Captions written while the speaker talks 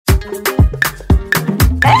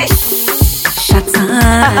Shatana.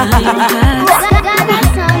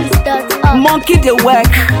 Monkey the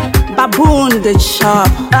work, baboon the chop.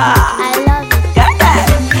 I love it.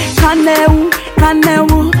 Caneu.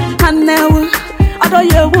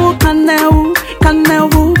 Adoyewu caneu.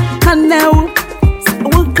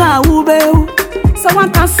 Wuka ubeu.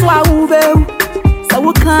 Sawaka swa ubeu.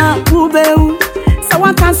 Sawaka ubeu.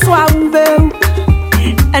 Sawaka swa ubeu.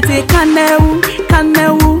 Ete caneu.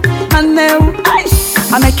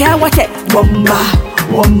 I make her watch it. Womba.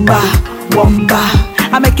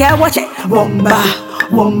 I make her watch it. Womba.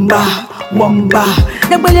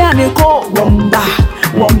 Nobody I go womba.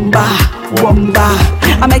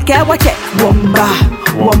 I make her watch it. Womba.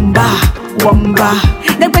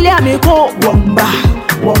 Nobody I go womba.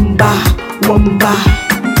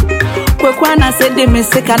 Kwekwana said the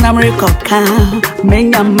mistake and America can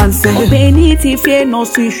menya manse. Obeni tifie no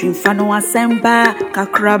swishin fano asemba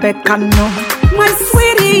kakrabe kano. My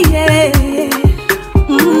sweetie, yeah.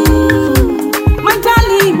 My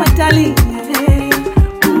darling, yeah.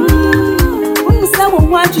 Unsa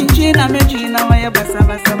waji jina mejina waya basa.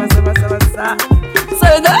 So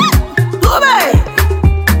good, go back.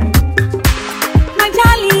 My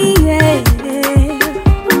darling, yeah.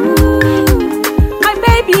 My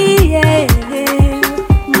baby, yeah.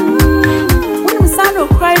 Unsa no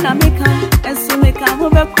cry na meka, enso meka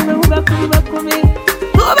ube.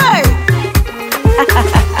 Go back.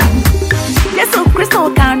 Yesu Kristo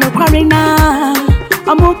kano kwarina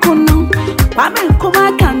amokuno kwame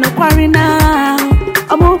kuma kano kwarina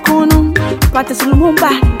amokuno kwatsulumumba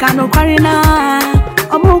kano kwarina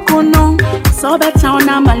amokuno so beta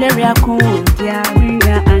na malaria ko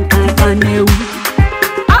diarrhea ankaneu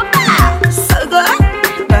so good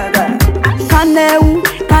caneu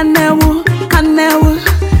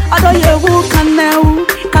adoyewu caneu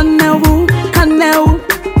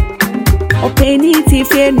Openi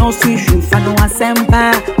tifie no swishu fano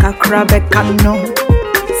asemba kakrabe kano.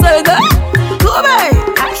 So good, go back.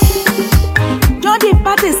 Jody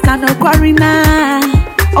Pattis kano kwarina.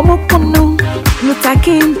 Omokuno,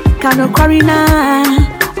 Lutakin kano kwarina.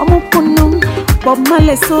 Omokuno, Bob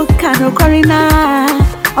Marley so kano kwarina.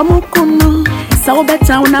 Omokuno, so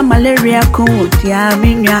beta una malaria ko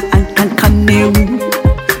diarrhea ankaneu.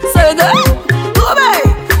 So good, go back.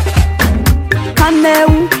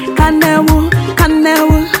 Caneu.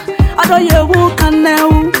 Adoyewu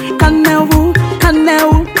caneu.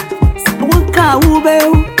 Sawaka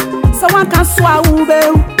ubeu. Sawaka swa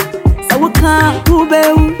ubeu.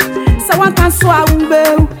 Sawaka swa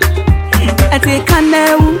ubeu. Ete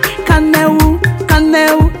caneu.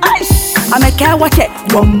 I make her watch it.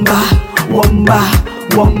 Womba.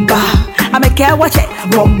 I make her watch it.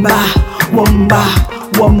 Womba.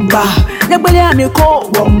 Nobody I go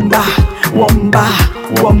womba.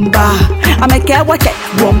 I make her watch it.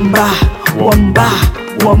 Womba.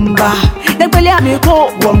 Nobody I go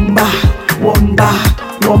womba.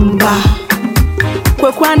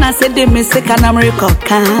 Kwekwana said the mistake and America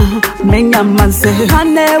can menya manse.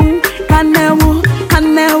 Caneu.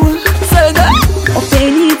 So good.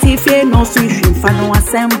 Openi tifie no swishin fano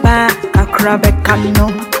asemba kakrabe kano.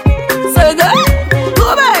 So good.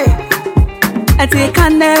 Go back. Ete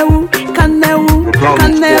caneu.